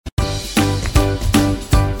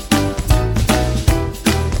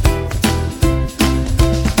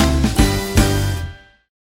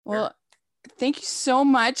Thank you so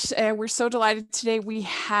much. We're so delighted today. We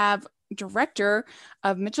have director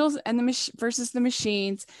of Mitchell's and versus the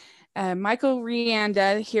Machines, Michael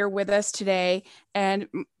Rianda, here with us today. And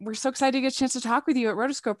we're so excited to get a chance to talk with you at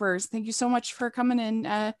Rotoscopers. Thank you so much for coming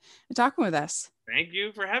and talking with us. Thank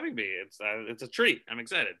you for having me. It's a treat. I'm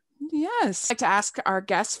excited. Yes. I'd like to ask our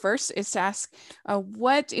guests first is to ask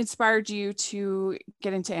what inspired you to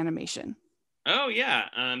get into animation? Oh, yeah.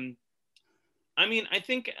 I mean, I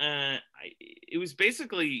think it was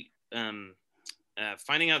basically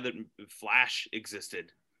finding out that Flash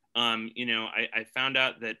existed. I found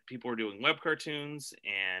out that people were doing web cartoons,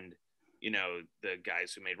 and the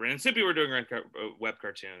guys who made Ren and Stimpy were doing web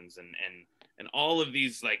cartoons, and all of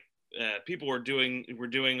these people were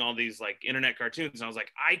doing all these like internet cartoons, and I was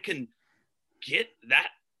like, I can get that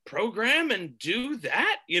program and do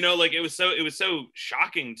that. It was so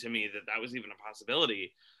shocking to me that was even a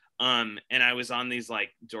possibility. And I was on these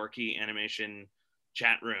like dorky animation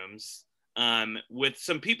chat rooms with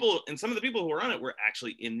some people, and some of the people who were on it were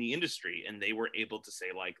actually in the industry, and they were able to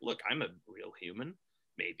say like, look, I'm a real human.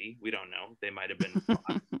 Maybe, we don't know, they might have been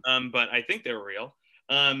but I think they were real.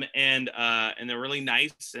 And they're really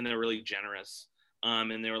nice, and they're really generous.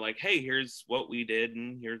 And they were like, hey, here's what we did,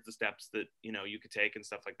 and here's the steps that you could take and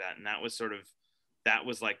stuff like that. And that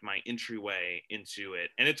was like my entryway into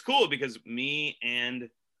it. And it's cool because me and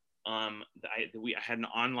I had an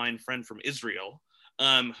online friend from Israel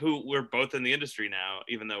who we're both in the industry now,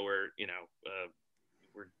 even though we're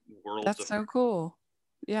worlds. That's so cool.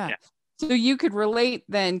 Yeah. So you could relate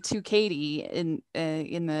then to Katie in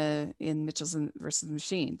Mitchell's versus the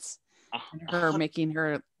Machines, her making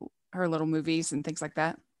her little movies and things like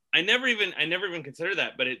that. I never even considered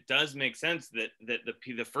that, but it does make sense that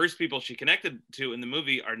the first people she connected to in the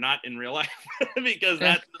movie are not in real life because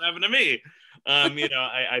that's what happened to me.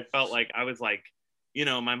 I felt like I was like,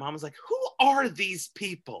 my mom was like, who are these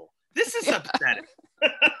people? This is upsetting.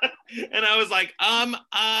 And I was like,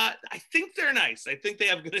 I think they're nice. I think they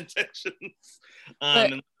have good intentions.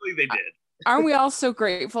 And really they did. Aren't we all so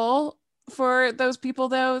grateful for those people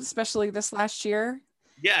though, especially this last year?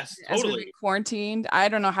 Yes, totally. As we quarantined, I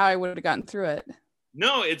don't know how I would have gotten through it.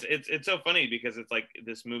 No, it's so funny because it's like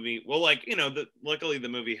this movie. Well, like luckily the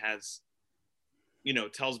movie has,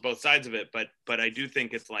 tells both sides of it. But I do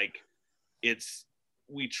think it's like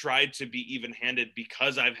we tried to be even-handed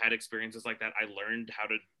because I've had experiences like that. I learned how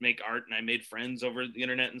to make art, and I made friends over the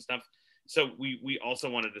internet and stuff. So we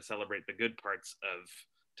also wanted to celebrate the good parts of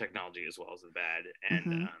technology as well as the bad,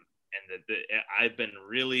 and I've been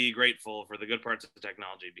really grateful for the good parts of the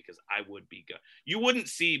technology because I would be good. You wouldn't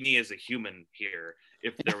see me as a human here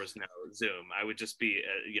if there was no Zoom. I would just be,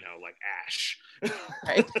 like Ash.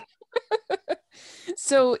 Right.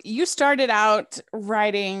 So you started out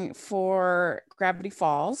writing for Gravity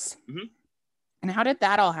Falls. Mm-hmm. And how did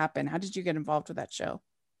that all happen? How did you get involved with that show?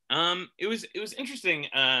 It was interesting.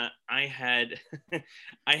 I had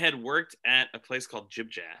worked at a place called Jib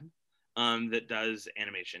Jab that does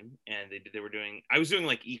animation, and I was doing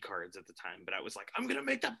like e-cards at the time, but I was like, I'm gonna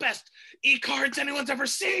make the best e-cards anyone's ever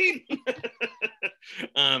seen.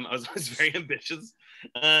 I was very ambitious,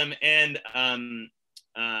 and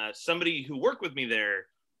somebody who worked with me there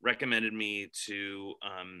recommended me to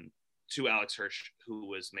Alex Hirsch, who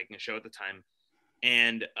was making a show at the time,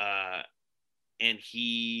 and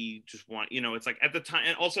he just it's like at the time,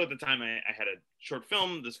 and also at the time I had a short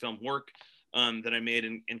film, this film Work, that I made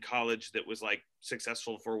in college that was like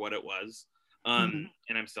successful for what it was, and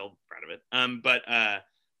I'm still proud of it.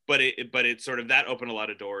 But it sort of, that opened a lot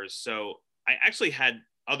of doors. So I actually had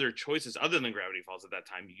other choices other than Gravity Falls at that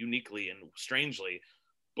time, uniquely and strangely.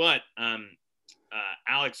 But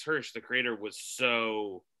Alex Hirsch, the creator, was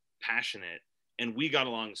so passionate, and we got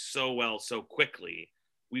along so well so quickly.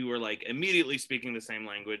 We were like immediately speaking the same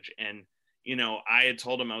language, and I had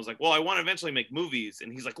told him, I was like, well, I want to eventually make movies,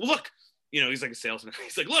 and he's like, well, look, he's like a salesman.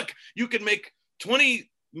 He's like, look, you can make 20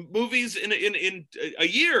 movies in a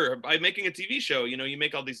year by making a TV show. You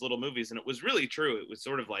make all these little movies, and it was really true. It was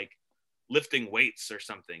sort of like lifting weights or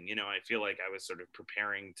something. I feel like I was sort of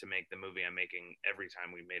preparing to make the movie I'm making every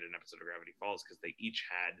time we made an episode of Gravity Falls, because they each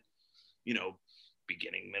had,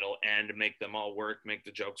 beginning, middle, end, make them all work, make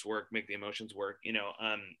the jokes work, make the emotions work,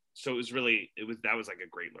 so that was like a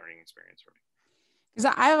great learning experience for me.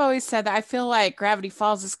 Because I've always said that I feel like Gravity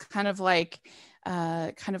Falls is kind of like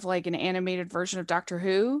an animated version of Doctor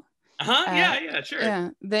Who. Yeah, sure.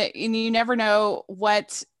 Yeah, and you never know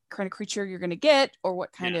what kind of creature you're going to get or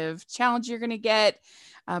what kind of challenge you're going to get,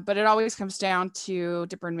 but it always comes down to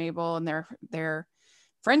Dipper and Mabel and their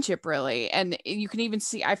friendship, really. And you can even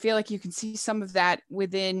see, I feel like you can see some of that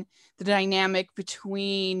within the dynamic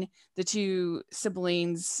between the two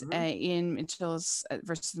siblings in Mitchell's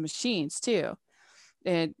versus the Machines too.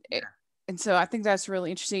 And and so I think that's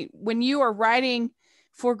really interesting. When you are writing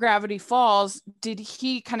for Gravity Falls, did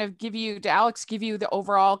he kind of did Alex give you the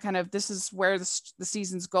overall kind of, this is where the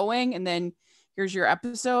season's going, and then here's your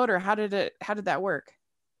episode, or how did that work?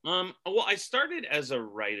 Well, I started as a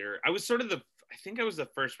writer. I was sort of I think I was the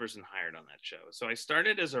first person hired on that show. So I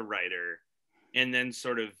started as a writer and then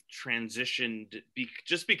sort of transitioned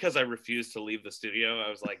just because I refused to leave the studio. I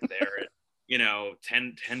was like there at,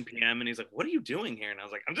 10 p.m. and he's like, "What are you doing here?" And I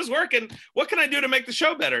was like, "I'm just working. What can I do to make the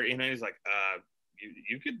show better?" He's like,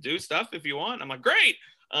 you could do stuff if you want. I'm like, "Great."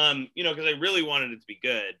 Because I really wanted it to be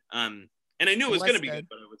good. And I knew it was going to be good,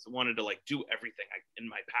 but I wanted to like do everything in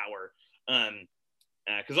my power.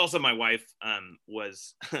 Because also my wife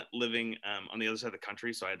was living on the other side of the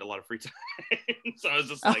country, so I had a lot of free time. So I was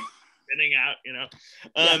just like spinning out,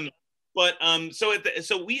 But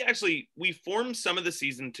so we formed some of the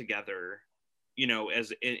season together,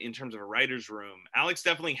 as in terms of a writer's room. Alex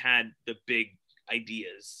definitely had the big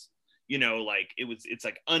ideas, like it's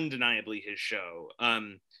like undeniably his show.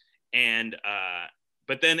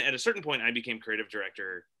 But then at a certain point, I became creative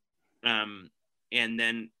director, and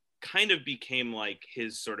then kind of became like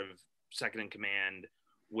his sort of second in command,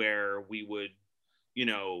 where we would,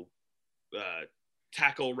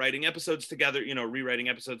 tackle writing episodes together, rewriting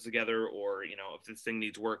episodes together, or, if this thing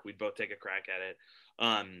needs work, we'd both take a crack at it.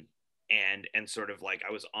 And sort of like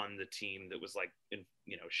I was on the team that was like,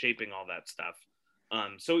 shaping all that stuff.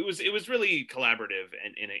 So it was really collaborative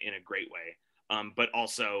and in a great way. But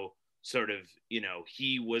also sort of,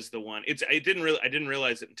 he was the one. I didn't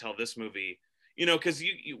realize it until this movie, because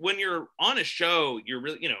you when you're on a show, you're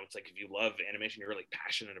really, it's like if you love animation, you're really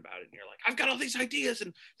passionate about it, and you're like, I've got all these ideas,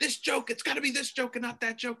 and this joke, it's got to be this joke and not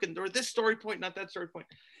that joke, or this story point, not that story point,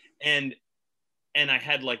 and I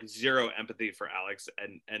had like zero empathy for Alex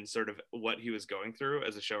and sort of what he was going through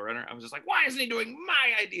as a showrunner. I was just like, why isn't he doing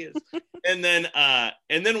my ideas? and then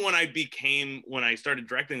when I started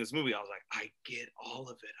directing this movie, I was like, I get all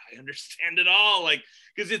of it, I understand it all, like,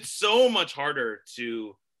 because it's so much harder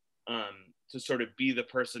to sort of be the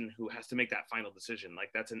person who has to make that final decision. Like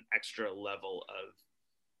that's an extra level of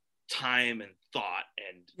time and thought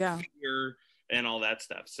and fear and all that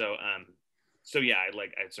stuff. So yeah, I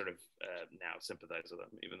sort of now sympathize with them,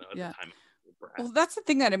 even though at the time. Well, that's the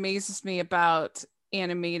thing that amazes me about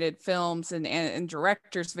animated films and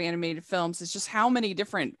directors of animated films, is just how many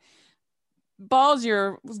different balls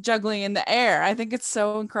you're juggling in the air. I think it's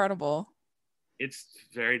so incredible. It's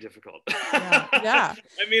very difficult. Yeah.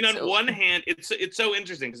 I mean, on one hand, it's so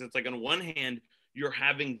interesting because it's like on one hand, you're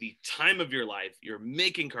having the time of your life, you're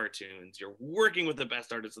making cartoons, you're working with the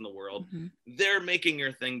best artists in the world, they're making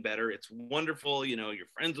your thing better, it's wonderful, you're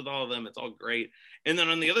friends with all of them, it's all great. And then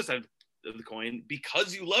on the other side of the coin,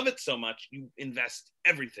 because you love it so much, you invest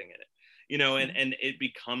everything in it, and it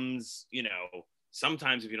becomes,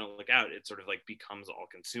 sometimes if you don't look out, it sort of like becomes all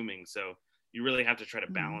consuming. So you really have to try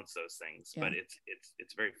to balance those things, but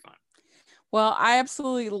it's very fun. Well, I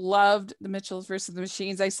absolutely loved The Mitchells versus the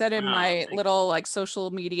Machines. I said in my little like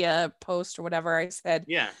social media post or whatever, I said,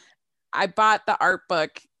 I bought the art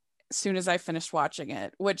book as soon as I finished watching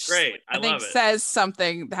it, which I think says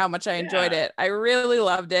something how much I enjoyed it. I really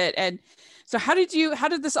loved it. And so how did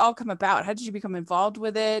this all come about? How did you become involved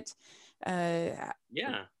with it? I'd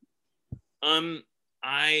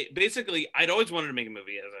always wanted to make a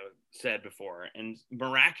movie, as I said before, and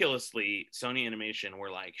miraculously Sony Animation were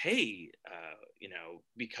like, hey,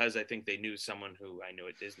 because I think they knew someone who I knew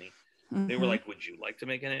at Disney, they were like, would you like to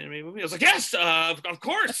make an animated movie? I was like, yes, of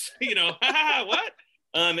course, what?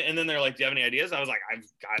 And then they're like, do you have any ideas? I was like, I've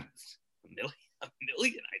got a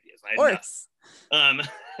million ideas. Of course.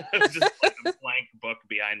 It was just like a blank book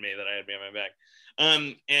behind me that I had behind my back.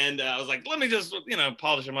 And I was like, let me just,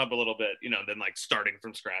 polish them up a little bit, then like starting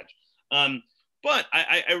from scratch. But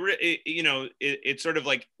it's sort of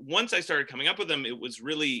like, once I started coming up with them, it was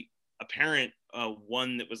really apparent,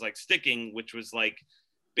 one that was like sticking, which was like,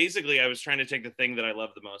 basically I was trying to take the thing that I love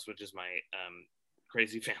the most, which is my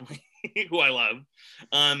crazy family, who I love,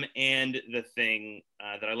 and the thing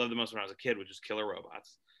that I loved the most when I was a kid, which is killer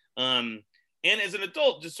robots. And as an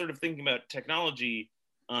adult, just sort of thinking about technology,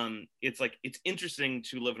 it's interesting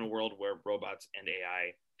to live in a world where robots and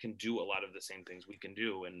AI can do a lot of the same things we can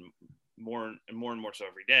do, and more so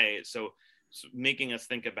every day. So making us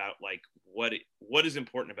think about like what is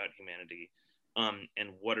important about humanity, and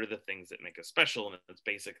what are the things that make us special, and it's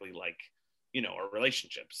basically like, our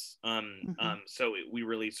relationships. So we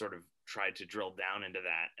really sort of tried to drill down into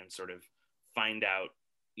that and sort of find out,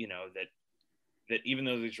 you know, that even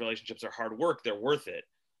though these relationships are hard work, they're worth it.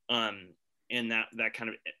 And that kind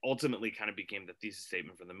of ultimately kind of became the thesis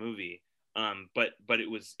statement for the movie. But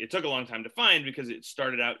it took a long time to find, because it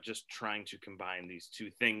started out just trying to combine these two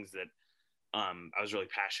things that I was really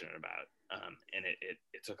passionate about. And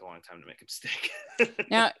it took a long time to make a mistake.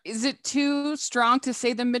 Now, is it too strong to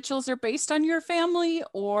say the Mitchells are based on your family,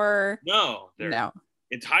 or No, they're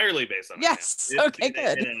entirely based on my yes. family. Okay,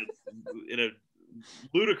 good. In a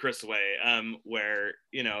ludicrous way, where,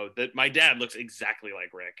 you know, that my dad looks exactly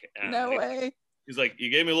like Rick. No way. He's like, you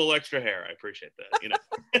gave me a little extra hair. I appreciate that, you know.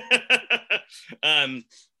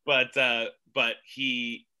 But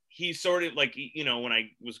he sort of like, you know, when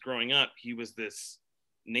I was growing up, he was this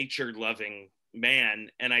nature loving man,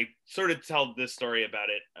 and I sort of tell this story about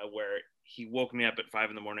it, where he woke me up at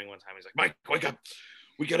 5 a.m. one time. He's like, Mike, wake up!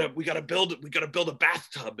 We gotta build a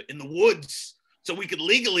bathtub in the woods so we could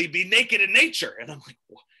legally be naked in nature. And I'm like,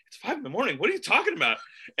 it's 5 a.m. What are you talking about?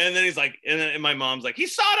 And then he's like, and my mom's like, he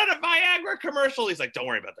saw it at a Viagra commercial. He's like, don't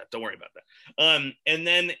worry about that. And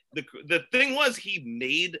then the thing was, he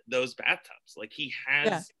made those bathtubs. Like, he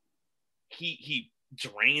has, he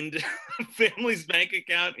drained family's bank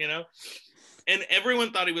account, you know, and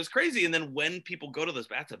everyone thought he was crazy. And then when people go to those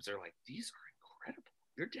bathtubs, they're like, these are incredible.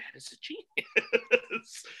 Your dad is a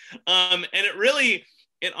genius. And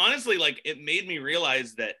it honestly, like, it made me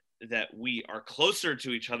realize that we are closer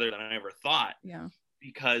to each other than I ever thought. Yeah.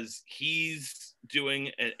 Because he's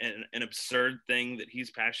doing an absurd thing that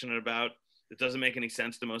he's passionate about that doesn't make any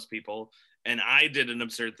sense to most people. And I did an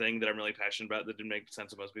absurd thing that I'm really passionate about that didn't make sense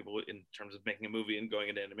to most people in terms of making a movie and going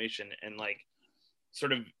into animation. And like,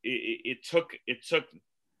 sort of, it took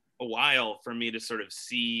a while for me to sort of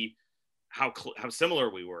see how similar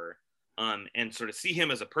we were, and sort of see him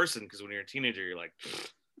as a person. Because when you're a teenager, you're like,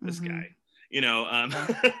 this guy, you know,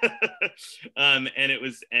 and it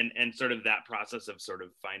was, and sort of that process of sort of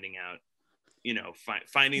finding out, you know,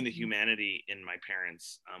 finding the humanity in my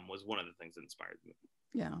parents, was one of the things that inspired me.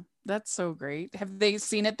 Yeah, that's so great. Have they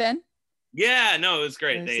seen it then? Yeah, no, it was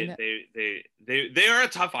great. They are a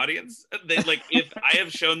tough audience. They like, if I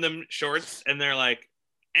have shown them shorts and they're like,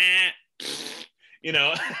 you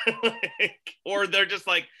know, like, or they're just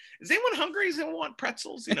like, is anyone hungry? Does anyone want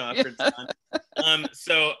pretzels? You know, after it's done.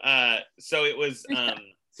 So it was,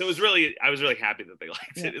 so it was really, I was really happy that they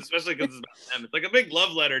liked it, especially because it's about them. It's like a big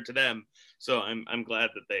love letter to them. So I'm glad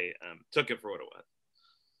that they took it for what it was.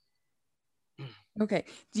 Okay.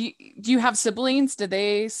 Do you have siblings? Did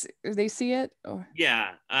they see it? Or? Yeah,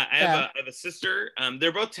 I have a sister.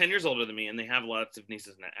 They're both 10 years older than me, and they have lots of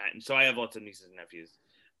nieces and so I have lots of nieces and nephews.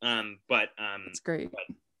 That's great. But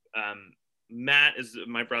Matt is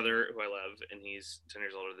my brother, who I love, and he's 10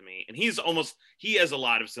 years older than me, and he has a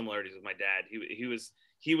lot of similarities with my dad.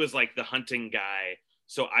 He was like the hunting guy,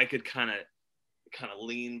 so I could kind of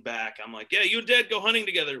lean back. I'm like, yeah, you and Dad go hunting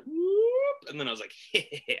together. And then I was like,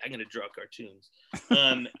 hey, I'm gonna draw cartoons.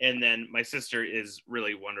 And then my sister is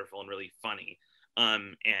really wonderful and really funny.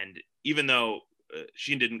 And even though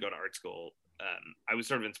she didn't go to art school, I was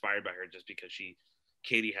sort of inspired by her just because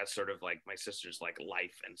Katie has sort of like my sister's like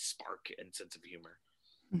life and spark and sense of humor.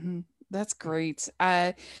 Mm-hmm. That's great.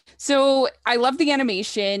 So I love the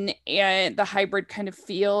animation and the hybrid kind of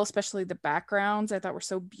feel, especially the backgrounds. I thought were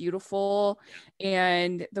so beautiful,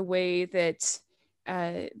 and the way that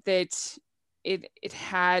it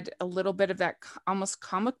had a little bit of that almost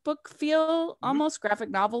comic book feel, almost graphic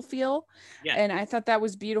novel feel. Yeah. And I thought that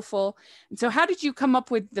was beautiful. And so how did you come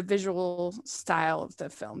up with the visual style of the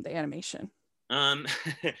film, the animation?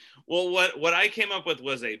 Well, what I came up with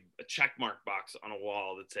was a check mark box on a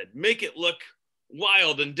wall that said, make it look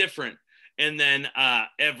wild and different. And then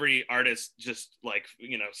every artist just like,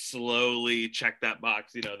 you know, slowly checked that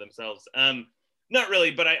box, you know, themselves. Not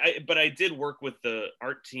really, but I did work with the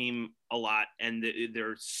art team a lot, and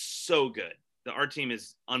they're so good. The art team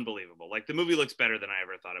is unbelievable. Like, the movie looks better than I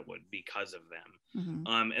ever thought it would because of them.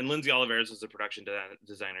 Mm-hmm. And Lindsay Oliveras was the production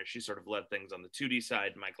designer. She sort of led things on the 2D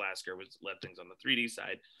side. Mike Lasker led things on the 3D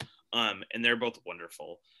side. And they're both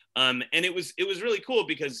wonderful. And it was really cool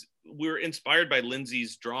because we were inspired by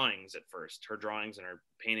Lindsay's drawings at first, her drawings and her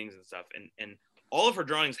paintings and stuff. And all of her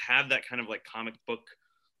drawings have that kind of like comic book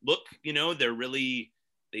look, you know.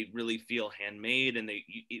 They really feel handmade, and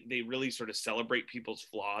they really sort of celebrate people's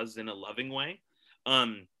flaws in a loving way.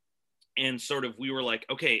 And sort of, we were like,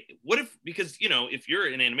 okay, what if, because, you know, if you're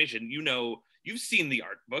in animation, you know, you've seen the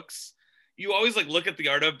art books. You always like look at the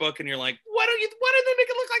art book and you're like, why did they make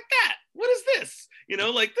it look like that? What is this? You know,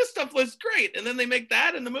 like, this stuff was great, and then they make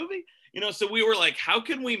that in the movie, you know. So we were like, how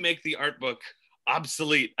can we make the art book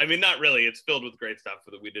obsolete. I mean, not really. It's filled with great stuff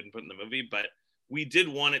that we didn't put in the movie, but we did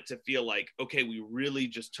want it to feel like, okay, we really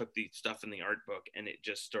just took the stuff in the art book and it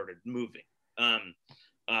just started moving,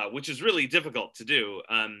 which is really difficult to do.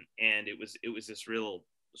 And it was this real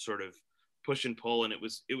sort of push and pull, and it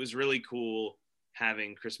was really cool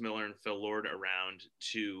having Chris Miller and Phil Lord around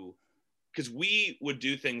because we would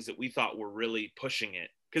do things that we thought were really pushing it.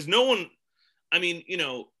 Because no one, I mean, you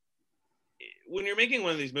know, when you're making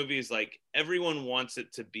one of these movies, like everyone wants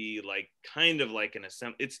it to be like kind of like an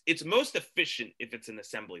assembly. It's most efficient if it's an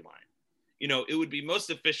assembly line. You know, it would be most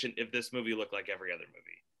efficient if this movie looked like every other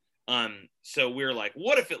movie. So we're like,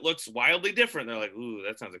 what if it looks wildly different? They're like, ooh,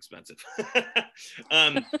 that sounds expensive.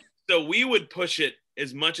 So we would push it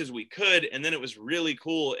as much as we could, and then it was really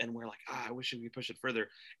cool. And we're like, I wish we could push it further.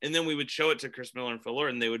 And then we would show it to Chris Miller and Phil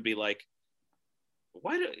Lord, and they would be like,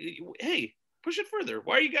 hey, push it further.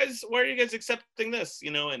 Why are you guys accepting this?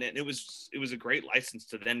 You know, and it was a great license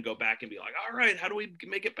to then go back and be like, all right, how do we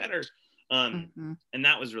make it better? And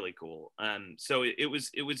that was really cool. So it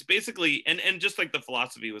was basically, and just like the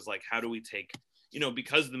philosophy was like, how do we take, you know,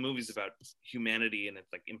 because the movie's about humanity and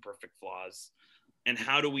it's like imperfect flaws, and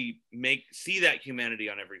how do we see that humanity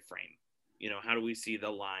on every frame? You know, how do we see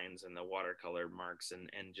the lines and the watercolor marks and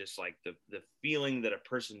just like the feeling that a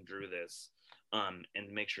person drew this,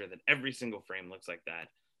 and make sure that every single frame looks like that.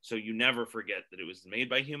 So you never forget that it was made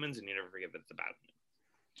by humans, and you never forget that it's about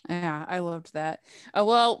humans. Yeah, I loved that.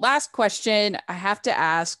 Well, last question I have to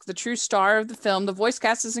ask: the true star of the film, the voice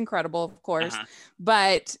cast is incredible, of course,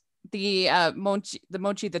 but the Mochi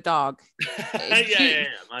the dog.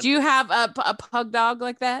 Do you have a pug dog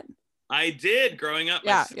like that? I did growing up.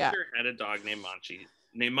 My sister had a dog named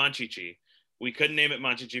Monchichi. We couldn't name it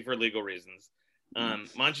Monchichi for legal reasons.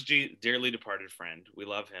 Monchichi, dearly departed friend. We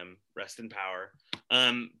love him. Rest in power.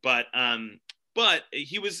 But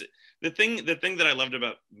he was the thing that I loved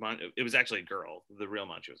about it was actually a girl. The real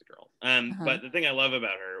Monchi was a girl. But the thing I love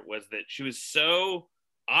about her was that she was so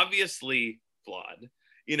obviously flawed.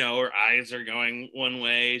 You know, her eyes are going one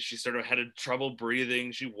way. She sort of had trouble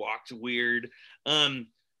breathing. She walked weird.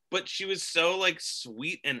 But she was so like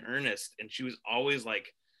sweet and earnest, and she was always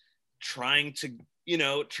like trying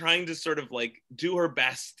to sort of like do her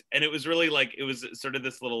best. And it was really like, it was sort of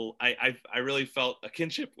this little, I really felt a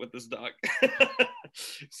kinship with this dog.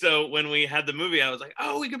 So when we had the movie, I was like,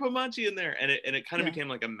 oh, we could put Monchi in there. And it kind of became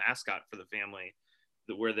like a mascot for the family,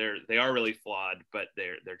 where they are really flawed, but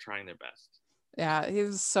they're trying their best. Yeah, he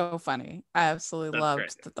was so funny. I absolutely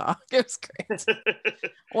loved the dog. It was great.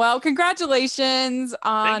 Well, congratulations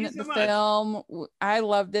on the film. I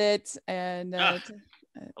loved it, and I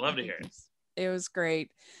love to hear it. It was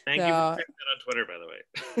great. Thank you for sharing that on Twitter, by the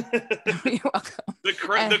way. You're welcome.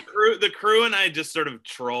 The crew and I just sort of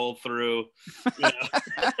troll through, you know,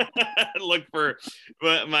 look for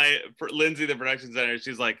Lindsay, the production designer.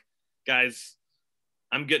 She's like, guys,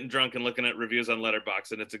 I'm getting drunk and looking at reviews on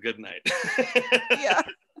Letterboxd, and it's a good night. Yeah.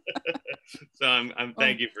 So I'm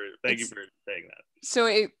thank you for saying that.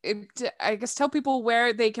 So I guess tell people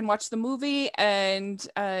where they can watch the movie, and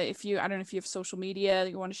I don't know if you have social media that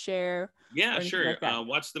you want to share. Yeah, sure. Like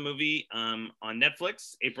watch the movie on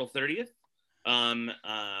Netflix, April 30th,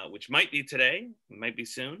 which might be today, might be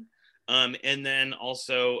soon. And then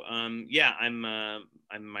also, I'm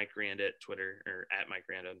Mike Rianda at Twitter, or at Mike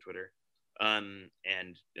Rianda on Twitter, and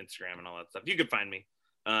Instagram and all that stuff. You can find me.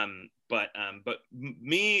 But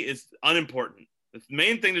me is unimportant. The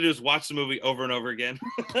main thing to do is watch the movie over and over again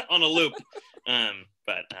on a loop.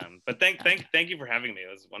 But thank you for having me.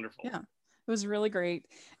 It was wonderful. Yeah, it was really great.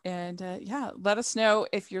 And let us know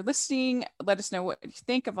if you're listening. Let us know what you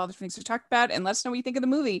think of all the things we talked about, and let us know what you think of the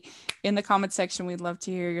movie in the comment section. We'd love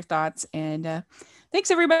to hear your thoughts. And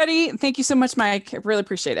thanks, everybody. Thank you so much, Mike. I really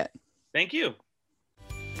appreciate it. Thank you.